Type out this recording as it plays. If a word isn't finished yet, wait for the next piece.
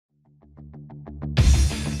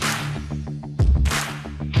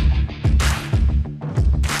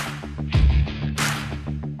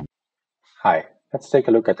Hi, let's take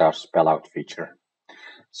a look at our spell out feature.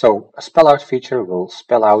 So a spell out feature will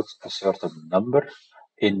spell out a certain number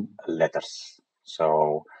in letters.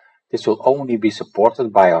 So this will only be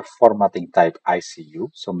supported by our formatting type ICU.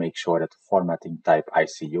 So make sure that the formatting type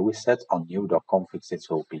ICU is set. On new.configs, this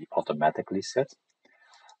will be automatically set.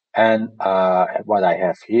 And what I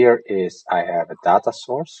have here is I have a data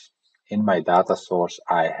source. In my data source,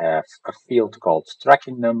 I have a field called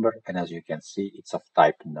tracking number, and as you can see, it's of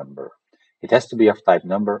type number. It has to be of type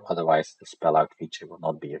number, otherwise the spell out feature will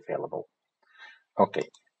not be available. Okay,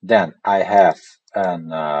 then I have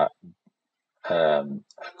a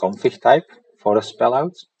config type for a spell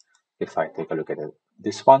out. If I take a look at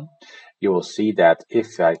this one, you will see that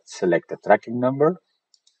if I select the tracking number,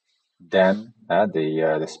 then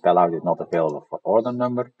the spell out is not available for order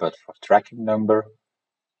number, but for tracking number,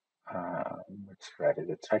 where is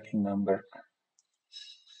the tracking number?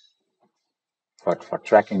 But for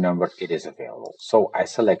tracking number, it is available. So I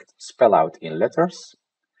select spell out in letters.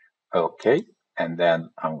 Okay, and then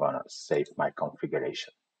I'm gonna save my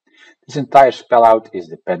configuration. This entire spell out is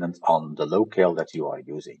dependent on the locale that you are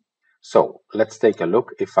using. So let's take a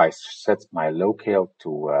look. If I set my locale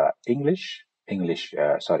to English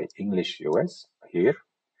US here.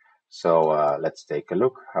 So let's take a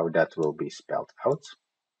look how that will be spelled out.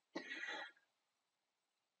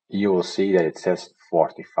 You will see that it says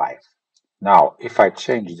 45. Now, if I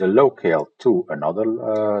change the locale to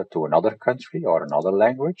another country or another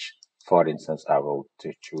language, for instance, I will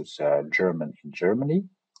choose German in Germany.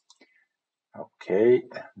 Okay,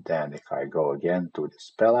 then if I go again to the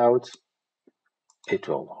spell out, it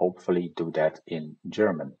will hopefully do that in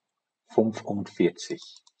German. 45.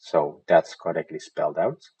 So that's correctly spelled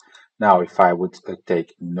out. Now, if I would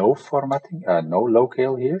take no formatting, no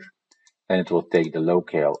locale here, then it will take the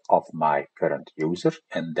locale of my current user,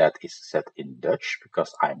 and that is set in Dutch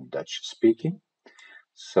because I'm Dutch speaking.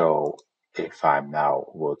 So if I now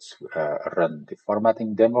would run the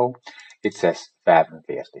formatting demo, it says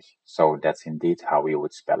 45. So that's indeed how we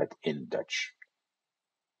would spell it in Dutch.